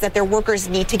benefits that their workers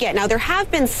need to get. Now, there have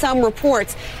been some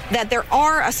reports that there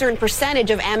are a certain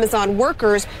percentage of Amazon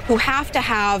workers who have to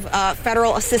have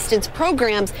federal assistance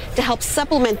programs to help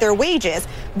supplement their wages.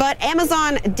 But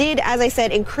Amazon did, as I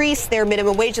said, increase their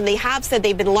minimum wage, and they have said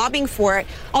they've been lobbying for it.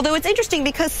 Although it's interesting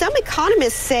because some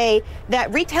economists say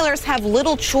that retailers have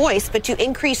little choice but to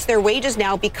increase their wages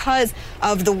now because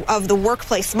of the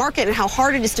workplace market and how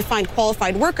hard it is to find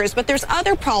qualified workers. But there's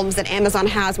other problems that Amazon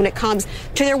has when it comes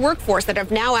to their workforce that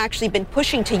have now actually been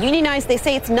pushing to unionize. They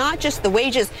say it's not just the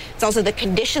wages, it's also the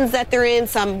conditions that they're in.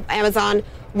 Some Amazon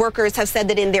workers have said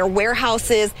that in their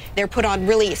warehouses, they're put on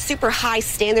really super high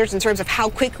standards in terms of how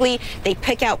quickly they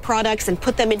pick out products and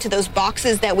put them into those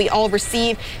boxes that we all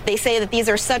receive. They say that these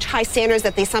are such high standards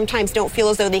that they sometimes don't feel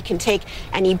as though they can take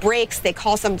any breaks. They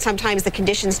call sometimes the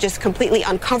conditions just completely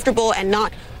uncomfortable and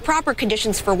not proper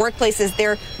conditions for workplaces.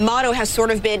 Their motto has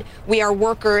sort of been, we are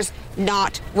workers,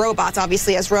 not robots,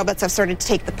 obviously, as robots have started to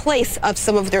take the place of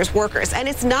some of their workers. And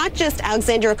it's not just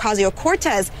Alexandria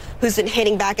Ocasio-Cortez who's been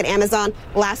hitting back at Amazon.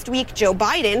 Last week, Joe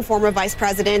Biden, former vice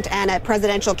president and a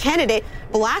presidential candidate,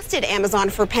 blasted Amazon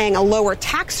for paying a lower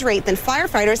tax rate than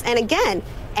firefighters. And again,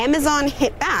 Amazon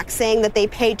hit back, saying that they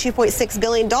pay $2.6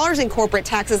 billion in corporate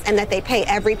taxes and that they pay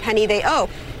every penny they owe.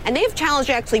 And they've challenged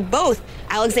actually both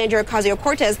Alexandria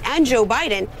Ocasio-Cortez and Joe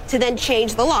Biden to then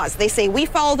change the laws. They say, we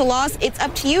follow the laws. It's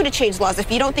up to you to change the laws.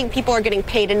 If you don't think people are getting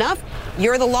paid enough,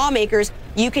 you're the lawmakers.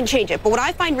 you can change it. But what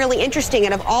I find really interesting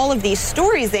out of all of these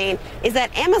stories, Zane, is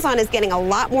that Amazon is getting a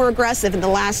lot more aggressive in the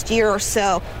last year or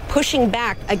so, pushing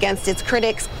back against its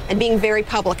critics and being very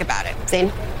public about it.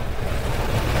 Zane?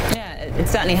 It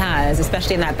certainly has,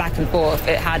 especially in that back and forth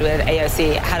it had with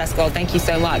AOC. Hadas Gold, thank you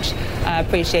so much.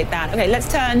 Appreciate that. Okay, let's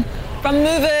turn from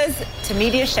movers to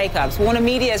media shakeups. Warner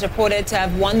Media is reported to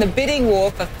have won the bidding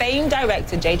war for famed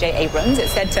director J.J. Abrams.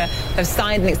 It's said to have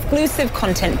signed an exclusive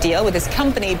content deal with his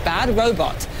company, Bad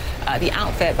Robot, the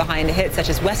outfit behind hits such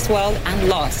as Westworld and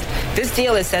Lost. This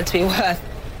deal is said to be worth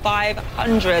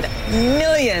 $500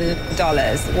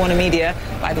 million. Warner Media,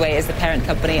 by the way, is the parent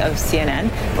company of CNN.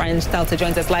 Brian Stelter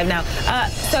joins us live now.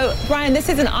 So, Brian, this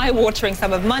is an eye-watering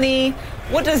sum of money.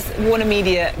 What does Warner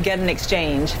Media get in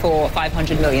exchange for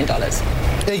 $500 million?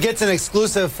 It gets an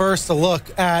exclusive first look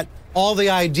at all the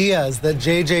ideas that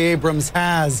J.J. Abrams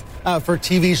has for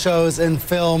TV shows and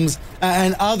films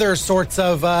and other sorts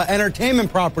of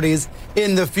entertainment properties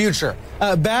in the future.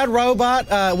 Bad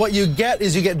Robot, what you get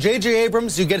is you get J.J.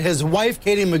 Abrams, you get his wife,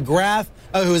 Katie McGrath,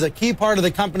 who is a key part of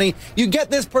the company. You get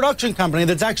this production company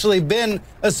that's actually been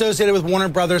associated with Warner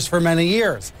Brothers for many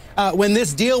years. When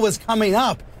this deal was coming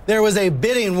up, there was a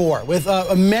bidding war with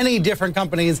many different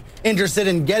companies interested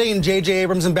in getting J.J.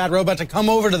 Abrams and Bad Robot to come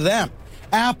over to them.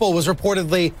 Apple was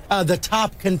reportedly the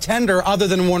top contender other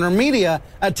than Warner Media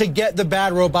to get the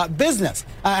Bad Robot business.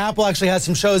 Apple actually has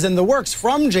some shows in the works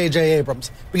from J.J. Abrams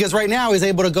because right now he's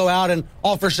able to go out and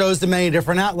offer shows to many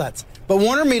different outlets. But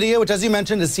Warner Media, which, as you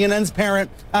mentioned, is CNN's parent,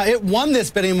 it won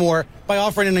this bidding war by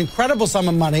offering an incredible sum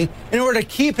of money in order to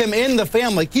keep him in the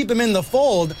family, keep him in the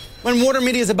fold when Warner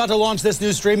Media is about to launch this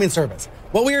new streaming service.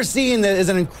 What we are seeing is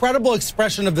an incredible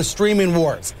expression of the streaming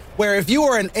wars, where if you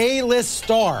are an A-list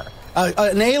star,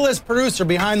 an A-list producer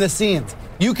behind the scenes,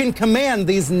 you can command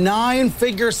these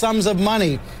 9-figure sums of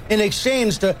money in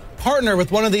exchange to partner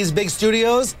with one of these big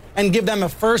studios and give them a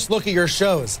first look at your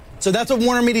shows. So that's what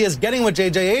Warner Media is getting with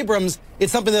J.J. Abrams.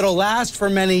 It's something that'll last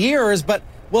for many years, but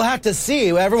we'll have to see.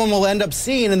 Everyone will end up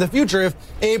seeing in the future if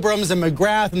Abrams and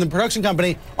McGrath and the production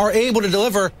company are able to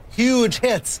deliver huge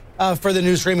hits for the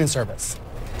new streaming service.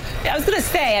 Yeah, I was going to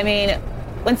say, I mean,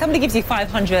 when somebody gives you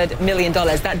 $500 million,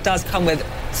 that does come with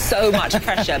so much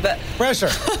pressure. But pressure.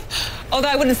 Although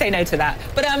I wouldn't say no to that.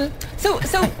 But so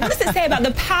what does it say about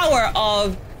the power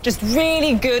of just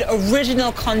really good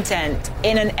original content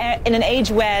in an age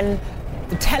when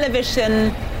the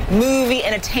television, movie,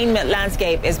 entertainment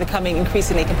landscape is becoming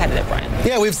increasingly competitive, Brian?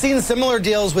 Yeah, we've seen similar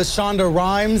deals with Shonda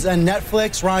Rhimes and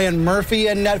Netflix, Ryan Murphy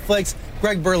and Netflix,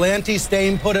 Greg Berlanti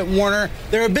staying put at Warner.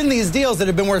 There have been these deals that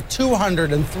have been worth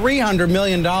 $200 and $300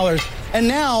 million. And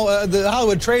now the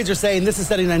Hollywood trades are saying this is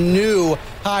setting a new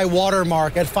high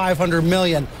watermark at $500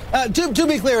 million. To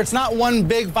be clear, it's not one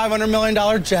big $500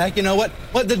 million check. You know,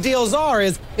 what the deals are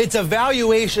is it's a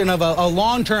valuation of a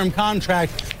long-term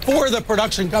contract for the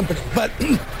production company. But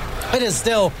it is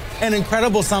still an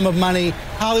incredible sum of money.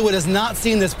 Hollywood has not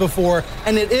seen this before,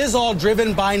 and it is all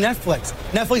driven by Netflix.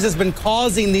 Netflix has been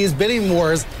causing these bidding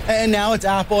wars, and now it's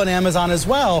Apple and Amazon as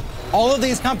well. All of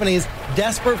these companies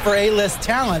desperate for A-list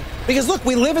talent. Because look,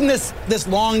 we live in this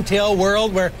long tail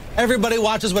world where everybody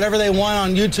watches whatever they want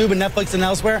on YouTube and Netflix and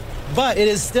elsewhere, but it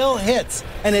is still hits,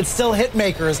 and it's still hit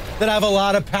makers that have a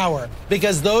lot of power,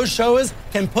 because those shows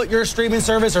can put your streaming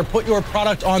service or put your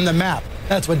product on the map.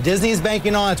 That's what Disney's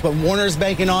banking on. It's what Warner's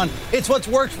banking on. It's what's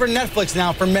worked for Netflix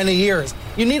now for many years.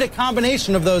 You need a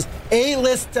combination of those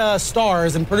A-list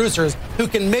stars and producers who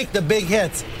can make the big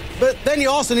hits. But then you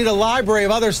also need a library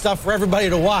of other stuff for everybody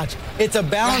to watch. It's a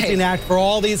balancing act for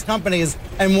all these companies.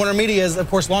 And Warner Media is, of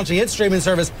course, launching its streaming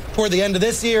service toward the end of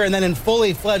this year, and then in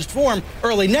fully fledged form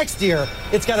early next year.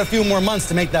 It's got a few more months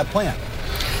to make that plan.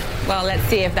 Well, let's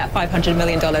see if that $500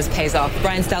 million pays off.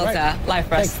 Brian Stelter, live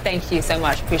for us. Thank you so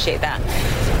much. Appreciate that.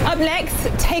 Up next,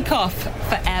 takeoff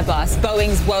for Airbus.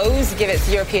 Boeing's woes give its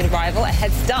European rival a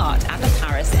head start at the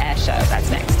Paris Air Show. That's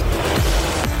next.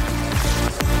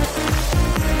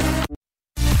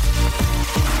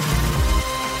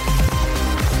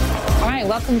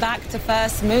 Welcome back to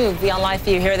First Move. We are live for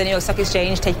you here at the New York Stock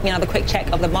Exchange, taking another quick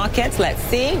check of the markets. Let's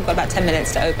see. We've got about 10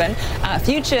 minutes to open.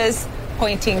 Futures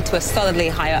pointing to a solidly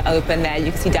higher open there.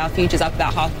 You can see Dow futures up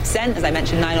about 0.5%. As I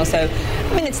mentioned, 9 or so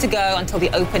minutes to go until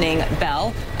the opening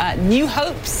bell. New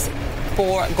hopes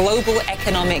for global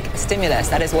economic stimulus.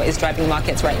 That is what is driving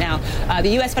markets right now. The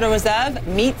U.S. Federal Reserve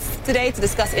meets today to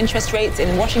discuss interest rates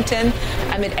in Washington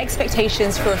amid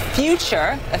expectations for a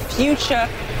future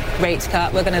rate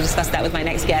cut. We're going to discuss that with my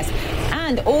next guest.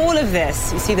 And all of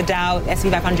this, you see the Dow, S&P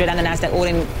 500 and the Nasdaq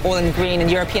all in green, and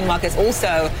European markets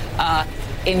also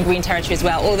in green territory as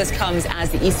well. All this comes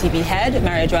as the ECB head,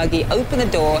 Mario Draghi, opened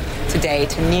the door today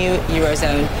to new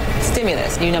Eurozone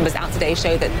stimulus. New numbers out today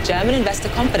show that German investor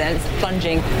confidence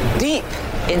plunging deep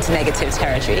into negative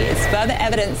territory. It's further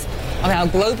evidence of how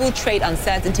global trade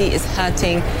uncertainty is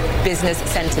hurting business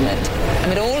sentiment.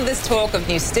 Amid all of this talk of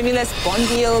new stimulus, bond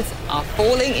yields are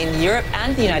falling in Europe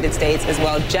and the United States as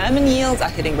well. German yields are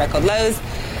hitting record lows,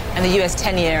 and the US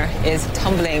 10-year is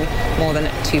tumbling more than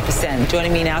 2%.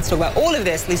 Joining me now to talk about all of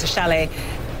this, Lisa Chalet.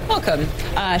 Welcome.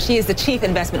 She is the Chief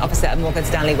Investment Officer at Morgan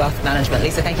Stanley Wealth Management.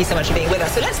 Lisa, thank you so much for being with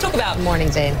us. So let's talk about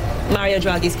Morning, Jane. Mario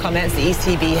Draghi's comments, the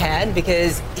ECB head,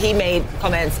 because he made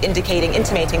comments intimating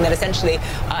that essentially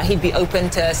he'd be open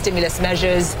to stimulus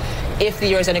measures if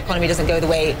the Eurozone economy doesn't go the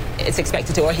way it's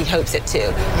expected to, or he hopes it to.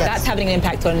 Yes. That's having an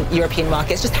impact on European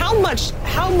markets. Just how much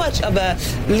of a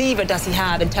lever does he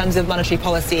have in terms of monetary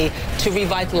policy to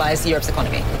revitalize Europe's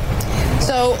economy?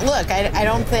 So, look, I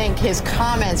don't think his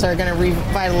comments are going to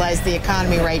revitalize the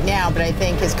economy right now, but I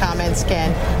think his comments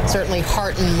can certainly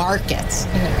hearten markets.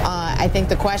 I think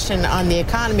the question on the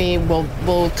economy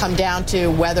will come down to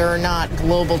whether or not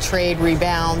global trade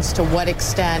rebounds, to what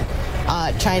extent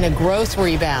China growth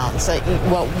rebounds.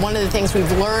 One of the things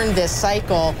we've learned this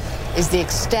cycle is the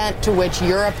extent to which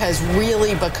Europe has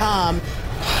really become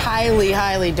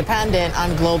highly dependent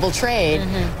on global trade,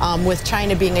 with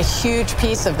China being a huge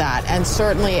piece of that, and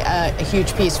certainly a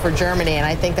huge piece for Germany. And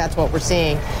I think that's what we're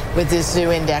seeing with this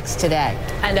zoo index today.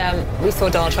 And we saw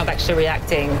Donald Trump actually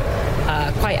reacting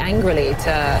quite angrily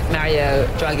to Mario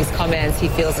Draghi's comments. He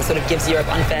feels it sort of gives Europe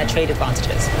unfair trade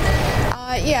advantages.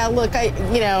 Yeah, look,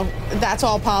 that's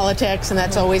all politics, and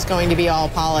that's always going to be all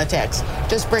politics.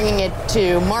 Just bringing it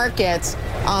to markets,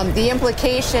 the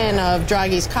implication of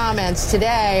Draghi's comments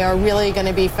today are really going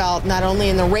to be felt not only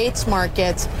in the rates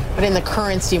markets, but in the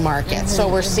currency markets. So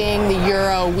we're seeing the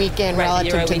euro weaken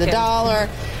relative to the dollar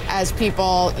as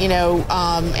people,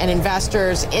 and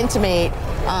investors intimate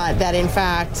that, in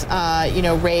fact,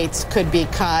 rates could be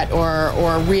cut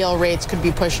or real rates could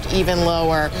be pushed even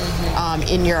lower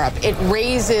in Europe. It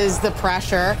raises the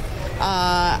pressure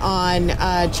on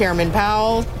Chairman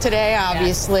Powell today,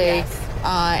 obviously. Yes.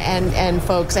 And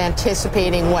folks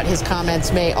anticipating what his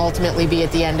comments may ultimately be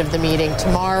at the end of the meeting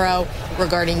tomorrow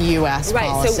regarding U.S.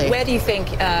 policy. So where do you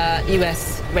think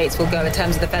U.S. rates will go in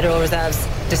terms of the Federal Reserve's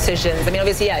decisions? I mean,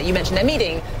 obviously, you mentioned their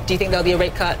meeting. Do you think there'll be a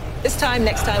rate cut this time,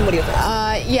 next time? What do you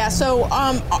think? So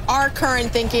our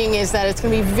current thinking is that it's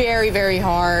going to be very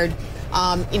hard,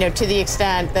 to the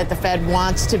extent that the Fed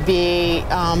wants to be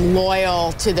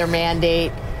loyal to their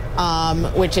mandate,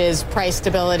 which is price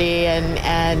stability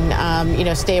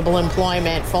and stable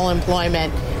employment, full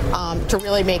employment, to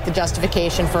really make the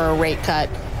justification for a rate cut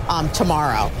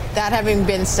tomorrow. That having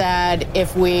been said,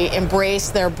 if we embrace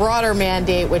their broader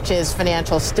mandate, which is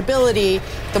financial stability,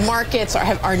 the markets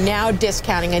are now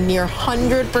discounting a near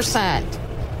 100%.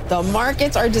 The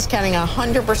markets are discounting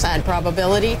 100%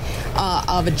 probability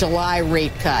of a July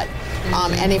rate cut.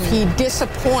 And if he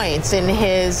disappoints in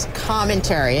his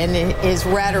commentary and in his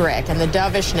rhetoric and the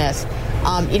dovishness,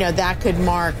 that could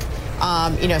mark,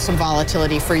 some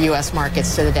volatility for U.S.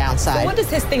 markets to the downside. So what does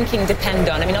his thinking depend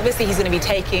on? I mean, obviously he's going to be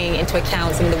taking into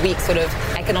account some of the weak sort of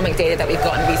economic data that we've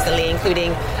gotten recently,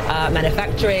 including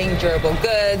manufacturing, durable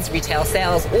goods, retail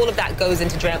sales. All of that goes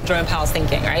into Jerome Powell's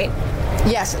thinking, right?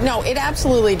 Yes. No, it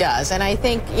absolutely does. And I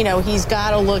think, he's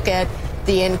got to look at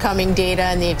the incoming data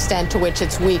and the extent to which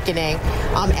it's weakening.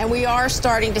 And we are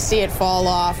starting to see it fall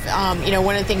off.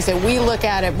 One of the things that we look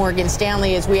at Morgan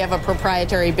Stanley is we have a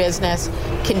proprietary business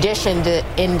condition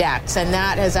index, and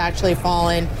that has actually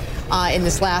fallen in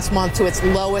this last month to its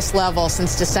lowest level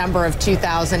since December of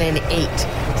 2008.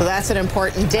 So that's an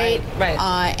important date, right.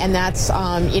 And that's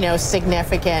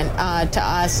significant to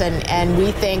us, and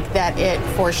we think that it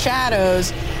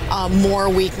foreshadows more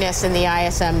weakness in the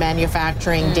ISM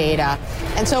manufacturing data.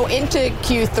 And so into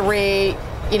Q3,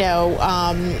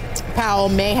 Powell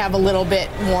may have a little bit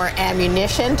more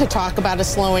ammunition to talk about a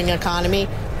slowing economy,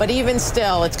 but even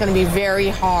still, it's going to be very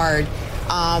hard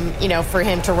for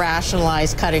him to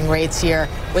rationalize cutting rates here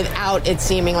without it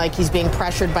seeming like he's being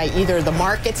pressured by either the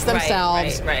markets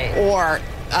themselves or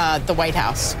the White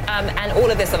House. And all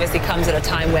of this obviously comes at a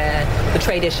time where the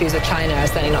trade issues with China are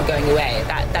certainly not going away.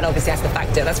 That obviously has to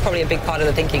factor. That's probably a big part of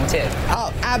the thinking too.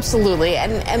 Oh, absolutely.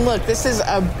 And look, this is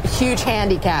a huge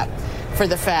handicap for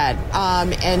the Fed.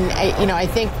 I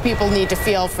think people need to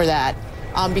feel for that.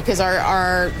 Because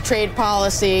our trade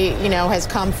policy, has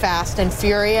come fast and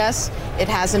furious. It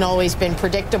hasn't always been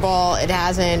predictable. It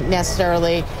hasn't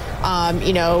necessarily,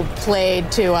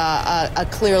 played to a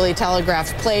clearly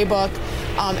telegraphed playbook.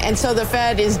 And so the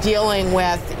Fed is dealing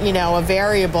with, a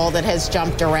variable that has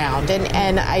jumped around.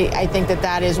 And I think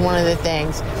that is one of the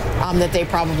things that they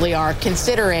probably are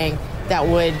considering that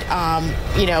would,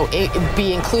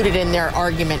 be included in their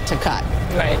argument to cut.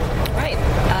 Right.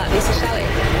 Lisa Shelley,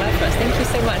 thank you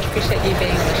so much. Appreciate you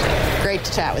being on the show. Great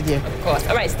to chat with you. Of course.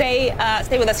 All right, stay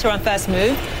with us here on First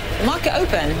Move. The market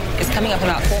open is coming up in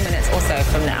about 4 minutes or so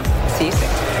from now. See you soon.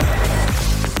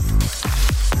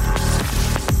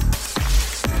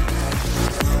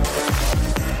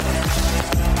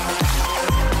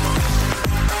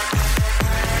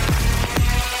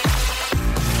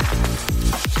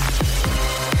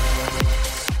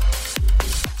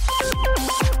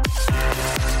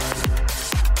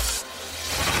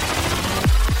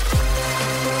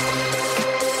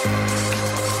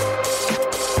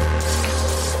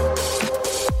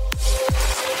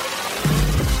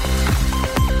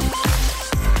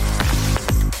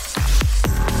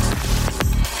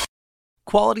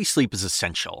 Quality sleep is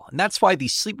essential, and that's why the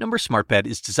Sleep Number Smart Bed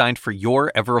is designed for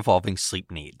your ever-evolving sleep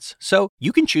needs. So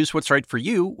you can choose what's right for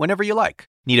you whenever you like.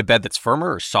 Need a bed that's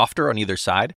firmer or softer on either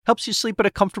side? Helps you sleep at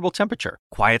a comfortable temperature.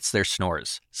 Quiets their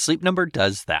snores. Sleep Number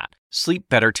does that. Sleep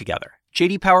better together.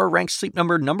 J.D. Power ranks Sleep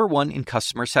Number #1 in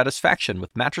customer satisfaction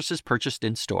with mattresses purchased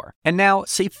in-store. And now,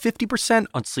 save 50%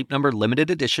 on Sleep Number Limited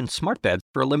Edition Smart Beds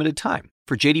for a limited time.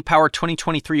 For J.D. Power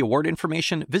 2023 award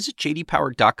information, visit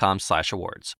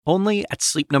jdpower.com/awards. Only at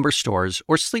Sleep Number stores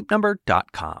or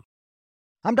sleepnumber.com.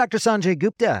 I'm Dr. Sanjay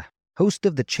Gupta, host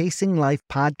of the Chasing Life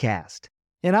podcast.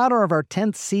 In honor of our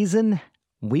 10th season,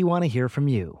 we want to hear from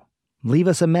you. Leave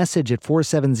us a message at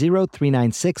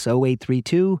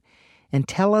 470-396-0832 and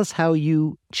tell us how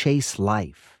you chase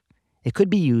life. It could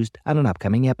be used on an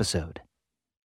upcoming episode.